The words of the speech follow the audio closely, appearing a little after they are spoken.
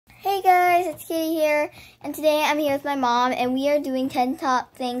Hey guys, it's Kitty here, and today I'm here with my mom, and we are doing 10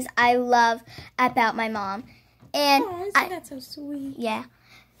 top things I love about my mom. And that's so sweet. Yeah.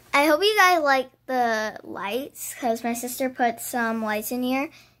 I hope you guys like the lights, because my sister put some lights in here.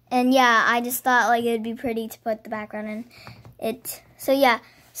 And yeah, I just thought like it would be pretty to put the background in it. So yeah,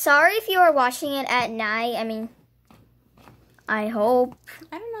 sorry if you are watching it at night. I mean, I hope.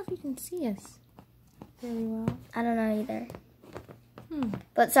 I don't know if you can see us very well. I don't know either.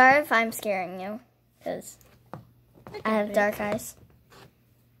 But sorry if I'm scaring you, because I have dark eyes.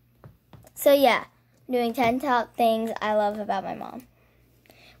 So yeah, I'm doing 10 top things I love about my mom.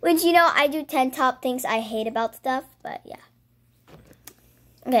 Which, you know, I do 10 top things I hate about stuff, but yeah.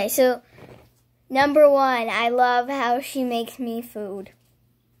 Okay, so number 1, I love how she makes me food.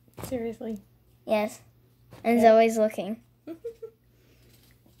 Seriously? Yes. And Zoe's looking.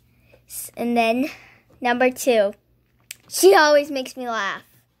 And then number 2. She always makes me laugh.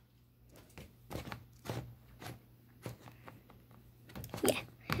 Yeah.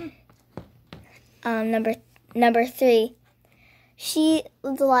 Number 3. She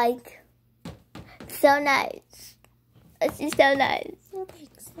was like so nice. She's so nice. Oh,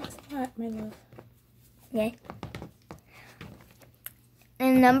 thanks. Thanks a lot, my love. Okay.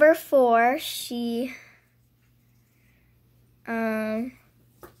 And number 4, she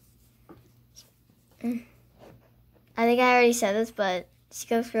I think I already said this, but she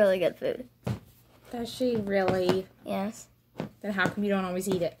cooks really good food. Does she really? Yes. Then how come you don't always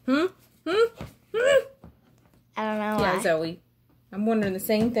eat it? I don't know why. Yeah, Zoe. I'm wondering the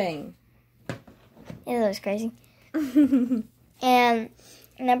same thing. Yeah, that was crazy. And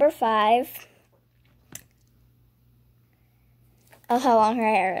number 5. Of how long her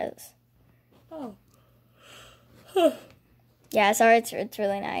hair is. Oh. Yeah, sorry, it's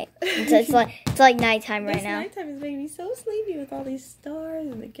really night. It's like nighttime right now. Nighttime is making me so sleepy with all these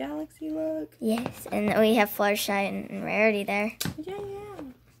stars and the galaxy look. Yes, and we have Fluttershy and Rarity there. Yeah.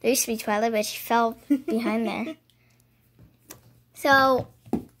 There used to be Twilight, but she fell behind there. So,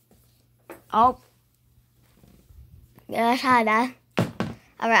 gosh, hi, Dad.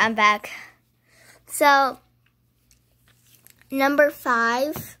 All right, I'm back. So, number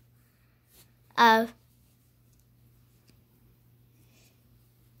 5 of.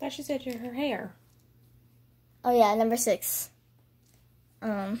 I thought she said her hair. Oh yeah, number 6.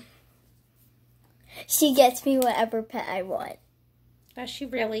 She gets me whatever pet I want. Does she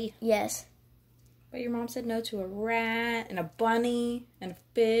really? Yes. But your mom said no to a rat and a bunny and a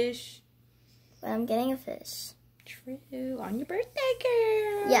fish. But I'm getting a fish. True. On your birthday,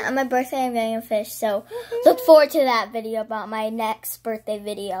 girl. Yeah, on my birthday I'm getting a fish. So look forward to that video about my next birthday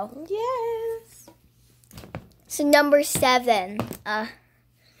video. Yes. So number 7.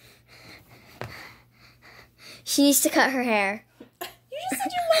 She needs to cut her hair. You just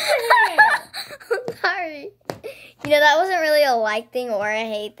said you love her hair. I'm sorry. You know, that wasn't really a like thing or a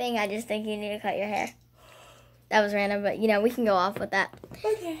hate thing. I just think you need to cut your hair. That was random, but, you know, we can go off with that.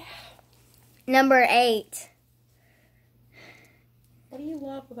 Okay. Number 8. What do you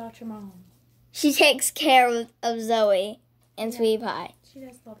love about your mom? She takes care of Zoe and Sweetie Pie. She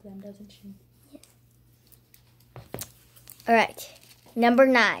does love them, doesn't she? Yes. All right. Number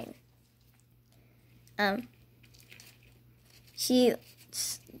 9. She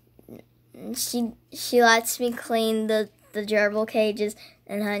lets me clean the gerbil cages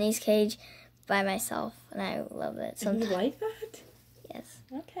and Honey's cage by myself, and I love it. Sometimes. You like that? Yes.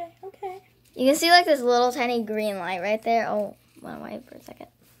 Okay. You can see like this little tiny green light right there. Oh, want to wait for a second.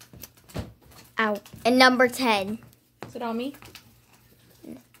 Ow. And number 10. Is it on me?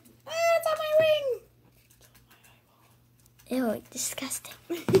 It's on my wing. Ew, disgusting.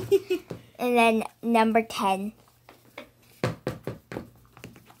 And then number 10.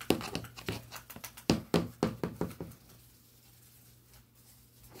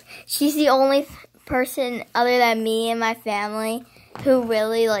 She's the only person other than me and my family who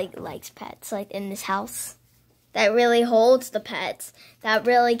really likes pets, like in this house. That really holds the pets. That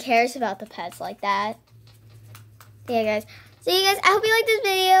really cares about the pets like that. Yeah, guys. So you guys, I hope you liked this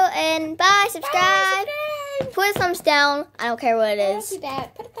video, and bye, subscribe. Put a thumbs down. I don't care what it is. Don't do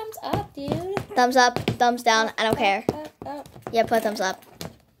that. Put a thumbs up, dude. Thumbs up, thumbs down. I don't care. Up. Yeah, put a thumbs up.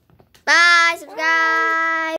 Bye, subscribe.